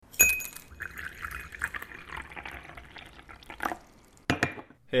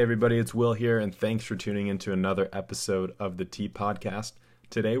Hey everybody, it's Will here, and thanks for tuning into another episode of the Tea Podcast.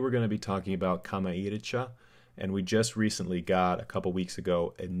 Today we're going to be talking about Kamairicha, and we just recently got, a couple weeks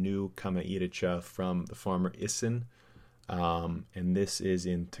ago, a new Kamairicha from the farmer Isin, and this is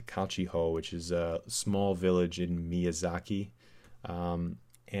in Takachiho, which is a small village in Miyazaki,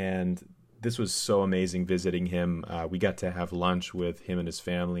 and this was so amazing visiting him. We got to have lunch with him and his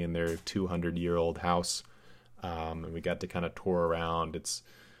family in their 200-year-old house, and we got to kind of tour around.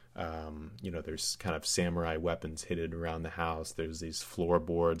 There's kind of samurai weapons hidden around the house. There's these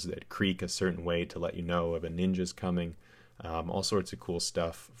floorboards that creak a certain way to let you know if a ninja's coming. All sorts of cool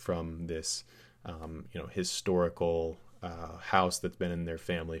stuff from this, historical house that's been in their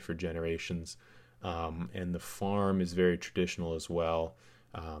family for generations. And the farm is very traditional as well.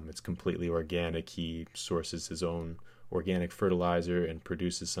 It's completely organic. He sources his own organic fertilizer and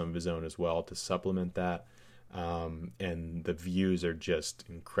produces some of his own as well to supplement that. And the views are just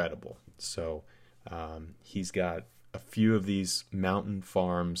incredible. So he's got a few of these mountain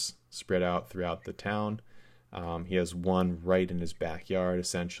farms spread out throughout the town. He has one right in his backyard,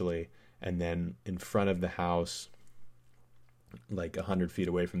 essentially, and then in front of the house, like 100 feet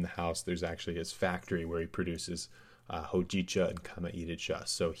away from the house, there's actually his factory where he produces hojicha and kamairicha.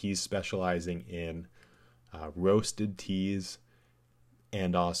 So he's specializing in roasted teas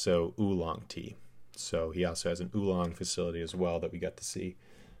and also oolong tea. So he also has an oolong facility as well that we got to see.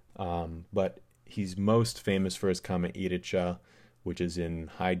 But he's most famous for his Kamairicha, which is in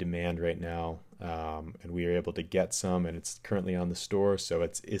high demand right now. And we are able to get some, and it's currently on the store. So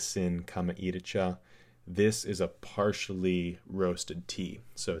it's Isin Kamairicha. This is a partially roasted tea.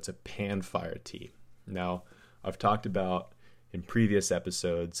 So it's a pan-fire tea. Now, I've talked about in previous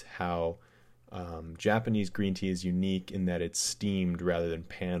episodes how Japanese green tea is unique in that it's steamed rather than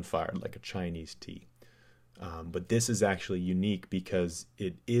pan-fired like a Chinese tea. But this is actually unique because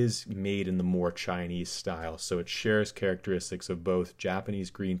it is made in the more Chinese style. So it shares characteristics of both Japanese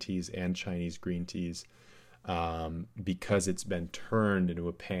green teas and Chinese green teas because it's been turned into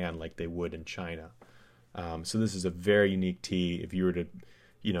a pan like they would in China. So this is a very unique tea. If you were to,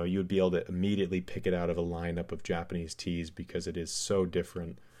 you would be able to immediately pick it out of a lineup of Japanese teas because it is so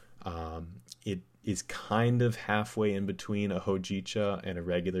different. It is kind of halfway in between a hojicha and a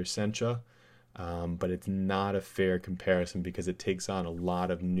regular sencha. But it's not a fair comparison because it takes on a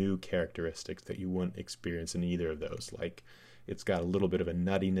lot of new characteristics that you wouldn't experience in either of those. Like, it's got a little bit of a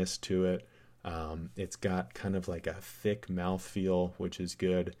nuttiness to it. It's got kind of like a thick mouthfeel, which is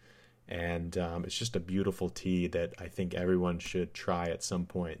good. And it's just a beautiful tea that I think everyone should try at some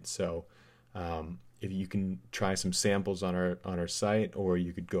point. So if you can try some samples on our site, or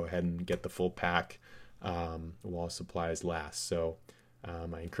you could go ahead and get the full pack while supplies last. So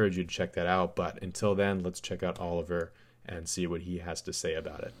I encourage you to check that out. But until then, let's check out Oliver and see what he has to say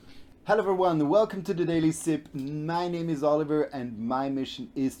about it. Hello everyone, welcome to the Daily Sip. My name is Oliver and my mission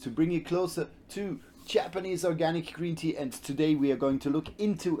is to bring you closer to Japanese organic green tea, and today we are going to look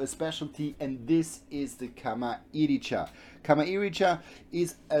into a specialty, and this is the Kamairicha. Kamairicha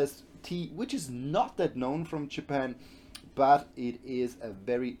is a tea which is not that known from Japan, but it is a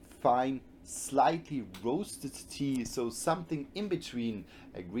very fine, slightly roasted tea, so something in between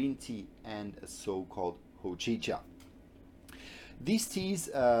a green tea and a so-called hojicha. These teas,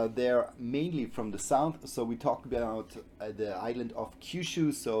 they're mainly from the south, so we talk about the island of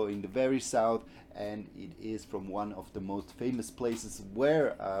Kyushu, so in the very south, and it is from one of the most famous places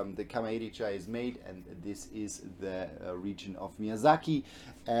where the Kamairicha is made, and this is the region of Miyazaki,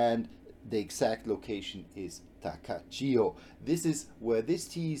 and the exact location is Takachiho. This is where this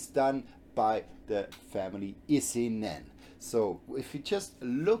tea is done by the family Isinen. So if you just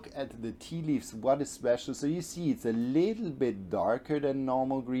look at the tea leaves, what is special? So you see it's a little bit darker than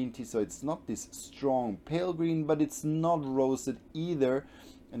normal green tea. So it's not this strong pale green, but it's not roasted either.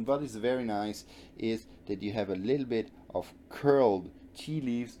 And what is very nice is that you have a little bit of curled tea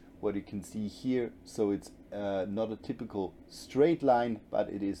leaves, what you can see here. So it's not a typical straight line, but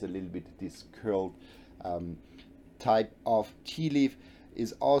it is a little bit this curled type of tea leaf.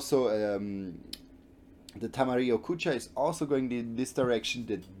 Is also the Tamario-kucha is also going in this direction.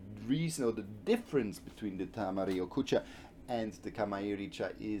 The reason or the difference between the Tamario-kucha and the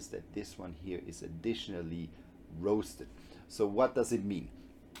Kamairicha is that this one here is additionally roasted. So what does it mean?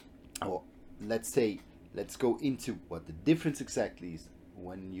 Well, let's go into what the difference exactly is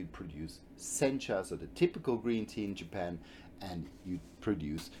when you produce sencha, so the typical green tea in Japan, and you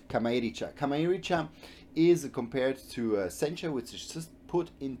produce Kamairicha. Kamairicha is compared to sencha, which is just put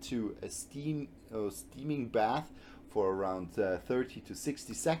into a steaming bath for around 30 to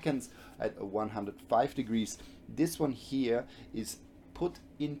 60 seconds at 105 degrees. This one here is put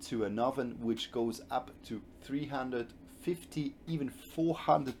into an oven which goes up to 350, even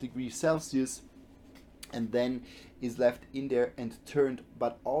 400 degrees Celsius, and then is left in there and turned,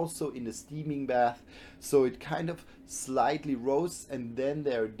 but also in a steaming bath, so it kind of slightly roasts. And then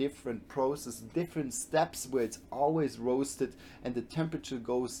there are different processes, different steps where it's always roasted, and the temperature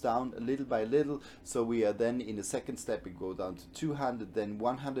goes down a little by little. So we are then in the second step, we go down to 200, then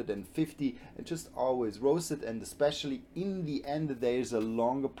 150, and just always roasted. And especially in the end, there is a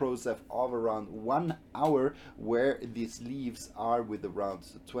longer process of around 1 hour, where these leaves are with around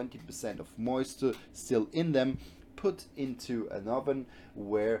 20% of moisture still in them, put into an oven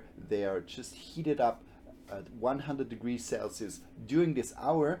where they are just heated up at 100 degrees Celsius during this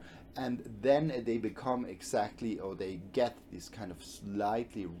hour, and then they become exactly, or they get this kind of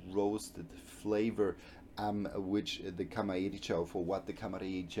slightly roasted flavor, which the Kamairicha, or for what the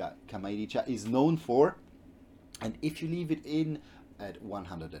Kamairicha is known for. And if you leave it in at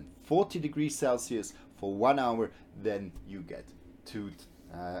 140 degrees Celsius for 1 hour, then you get to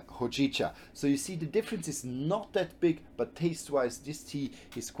hojicha. So you see the difference is not that big, but taste-wise this tea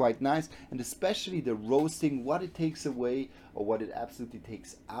is quite nice. And especially the roasting, what it takes away, or what it absolutely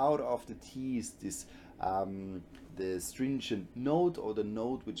takes out of the tea, is this the stringent note, or the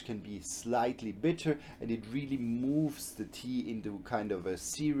note which can be slightly bitter, and it really moves the tea into kind of a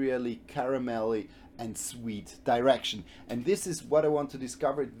cereally, caramelly and sweet direction. And this is what I want to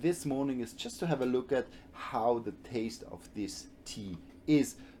discover this morning, is just to have a look at how the taste of this tea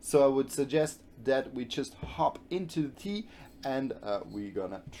is. So I would suggest that we just hop into the tea, and we're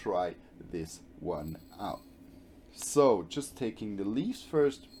gonna try this one out. So just taking the leaves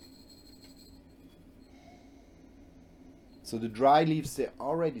first. So the dry leaves, they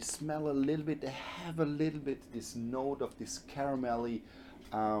already smell a little bit, they have a little bit this note of this caramelly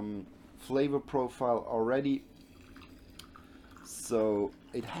flavor profile already. So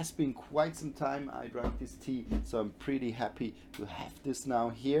it has been quite some time I drank this tea, so I'm pretty happy to have this now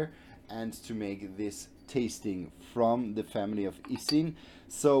here and to make this tasting from the family of Isin.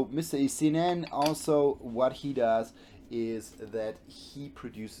 So Mr. Isinen, also what he does is that he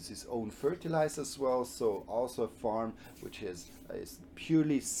produces his own fertilizer as well. So also a farm which is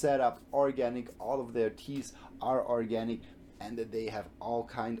purely set up organic. All of their teas are organic, and that they have all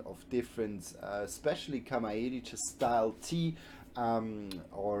kind of different, especially Kamairicha style tea,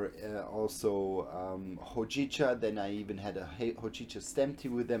 or also hojicha. Then I even had a hojicha stem tea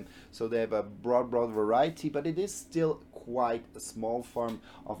with them. So they have a broad variety, but it is still quite a small farm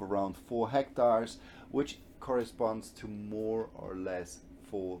of around 4 hectares, which corresponds to more or less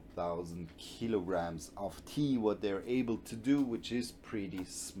 4,000 kilograms of tea, what they're able to do, which is pretty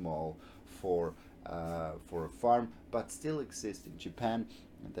small for a farm, but still exists in Japan.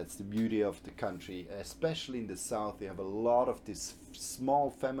 And that's the beauty of the country, especially in the south. They have a lot of these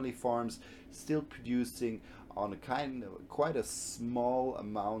small family farms still producing on a quite a small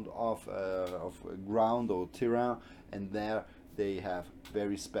amount of ground or terrain, and there they have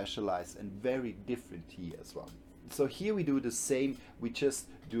very specialized and very different tea as well. So here we do the same, we just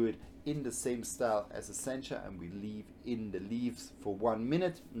do it in the same style as a sencha, and we leave in the leaves for 1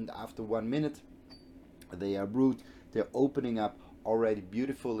 minute, and after 1 minute they are brewed, they're opening up already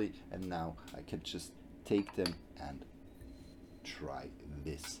beautifully, and now I can just take them and try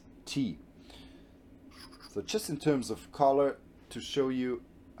this tea. So just in terms of color, to show you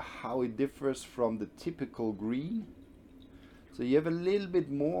how it differs from the typical green. So you have a little bit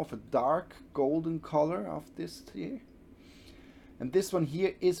more of a dark golden color of this tea. And this one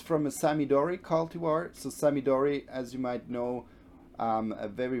here is from a Samidori cultivar. So Samidori, as you might know, a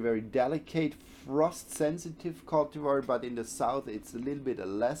very delicate frost sensitive cultivar, but in the south it's a little bit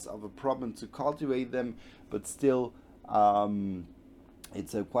less of a problem to cultivate them, but still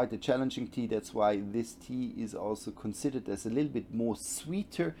it's quite a challenging tea. That's why this tea is also considered as a little bit more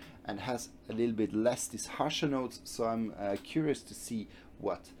sweeter and has a little bit less these harsher notes. So I'm curious to see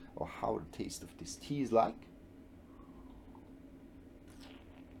what or how the taste of this tea is like.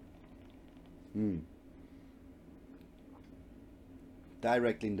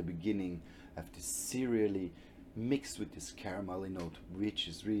 Directly in the beginning, I have this cereally mixed with this caramelly note, which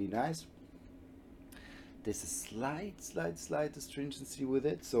is really nice. There's a slight astringency with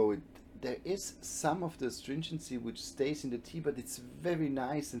it, so there is some of the astringency which stays in the tea, but it's very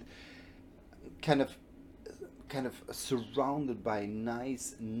nice and kind of surrounded by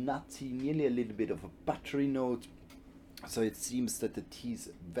nice nutty, nearly a little bit of a buttery note. So it seems that the tea is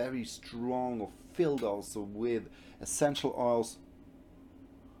very strong, or filled also with essential oils.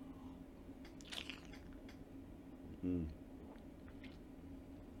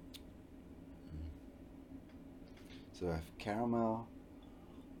 So I have caramel,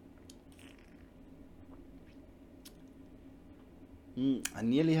 I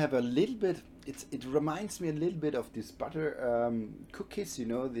nearly have a little bit. It reminds me a little bit of these butter cookies, you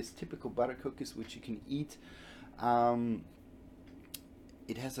know, these typical butter cookies which you can eat. Um,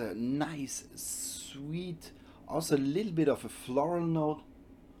 it has a nice, sweet, also a little bit of a floral note.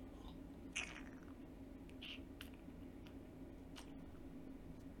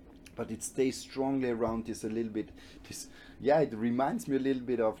 But it stays strongly around this a little bit. This, yeah, it reminds me a little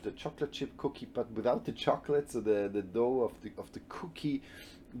bit of the chocolate chip cookie, but without the chocolate. So the dough of the cookie,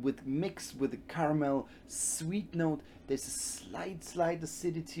 with mixed with the caramel sweet note. There's a slight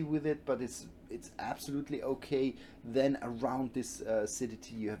acidity with it, but it's absolutely okay. Then around this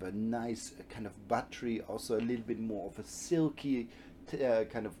acidity, you have a nice kind of buttery, also a little bit more of a silky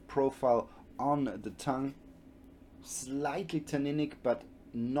kind of profile on the tongue. Slightly tannic, but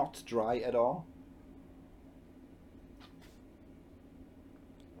not dry at all.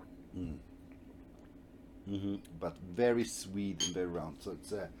 But very sweet and very round. So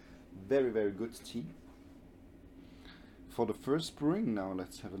it's a very good tea. For the first brewing, now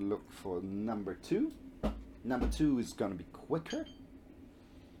let's have a look for number 2. Number 2 is gonna be quicker.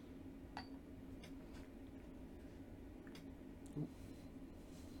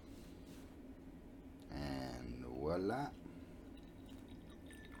 And voila.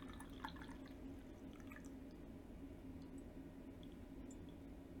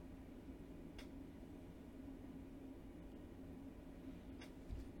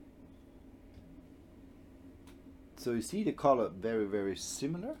 So you see the color very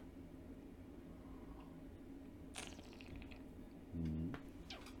similar.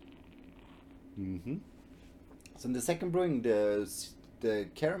 So in the second brewing, the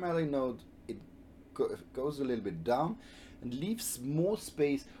caramelly note, it goes a little bit down and leaves more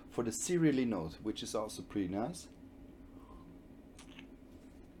space for the cereally note, which is also pretty nice.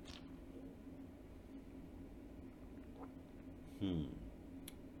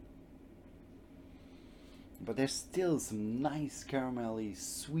 But there's still some nice caramelly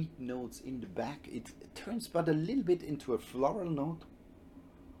sweet notes in the back. It turns but a little bit into a floral note.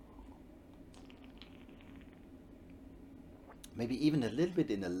 Maybe even a little bit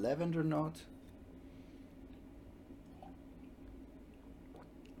in a lavender note.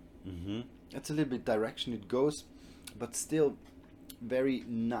 That's a little bit direction it goes, but still very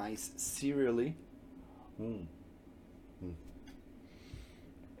nice cereally.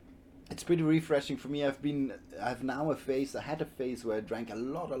 It's pretty refreshing for me. I had a phase where I drank a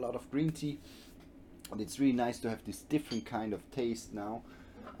lot of green tea, and it's really nice to have this different kind of taste now.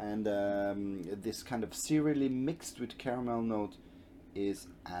 And this kind of cereally mixed with caramel note is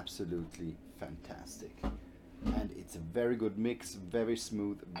absolutely fantastic. And it's a very good mix, very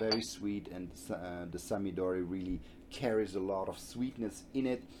smooth, very sweet, and the Samidori really carries a lot of sweetness in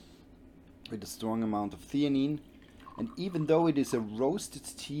it with a strong amount of theanine. And even though it is a roasted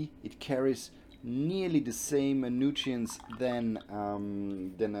tea, it carries nearly the same nutrients than a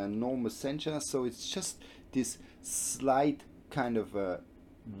normal sencha. So it's just this slight kind of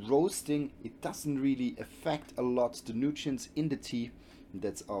roasting. It doesn't really affect a lot the nutrients in the tea. And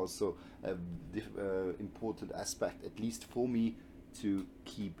that's also a important aspect, at least for me, to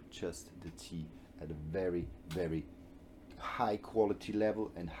keep just the tea at a very high quality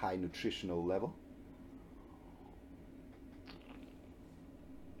level and high nutritional level.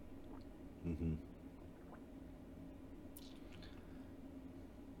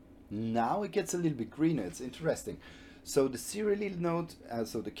 Now it gets a little bit greener. It's interesting. So the cereally note,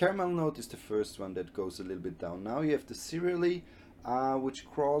 so the caramel note is the first one that goes a little bit down. Now you have the cereally, which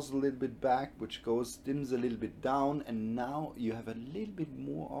crawls a little bit back, which dims a little bit down, and now you have a little bit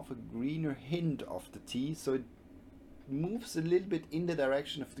more of a greener hint of the tea. So it moves a little bit in the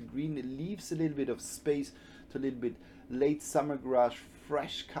direction of the green. It leaves a little bit of space to a little bit late summer grass,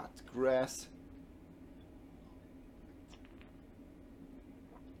 fresh cut grass.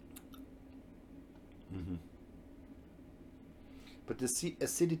 But the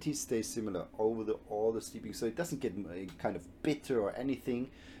acidity stays similar over all the steeping, so it doesn't get kind of bitter or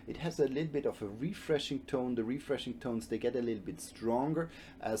anything. It has a little bit of a refreshing tone. The refreshing tones, they get a little bit stronger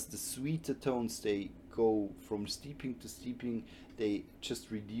as the sweeter tones, they go from steeping to steeping. They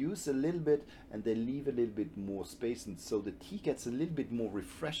just reduce a little bit and they leave a little bit more space, and so the tea gets a little bit more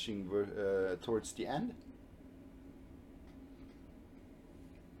refreshing towards the end.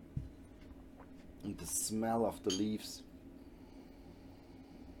 And the smell of the leaves,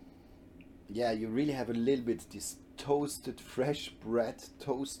 yeah, you really have a little bit this toasted fresh bread,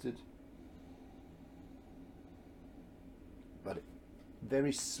 toasted, but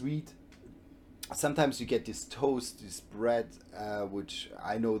very sweet, sometimes you get this toast, this bread, which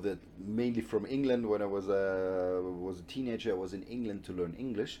I know that mainly from England. When I was a teenager, I was in England to learn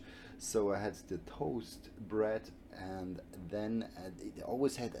English, so I had the toast bread, and then it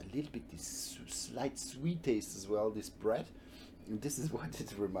always had a little bit this slight sweet taste as well. This bread, and this is what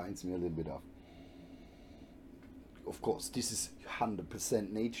it reminds me a little bit of. Of course, this is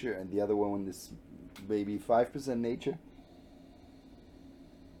 100% nature, and the other one is maybe 5% nature.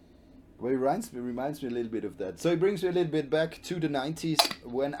 Well, it reminds me a little bit of that. So it brings me a little bit back to the 90s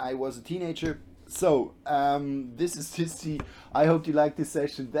when I was a teenager. So this is Tisty. I hope you liked this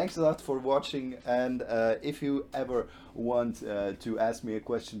session. Thanks a lot for watching. And if you ever want to ask me a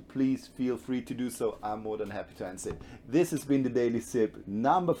question, please feel free to do so. I'm more than happy to answer it. This has been the Daily Sip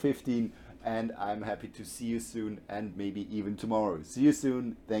number 15. And I'm happy to see you soon and maybe even tomorrow. See you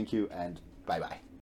soon. Thank you and bye-bye.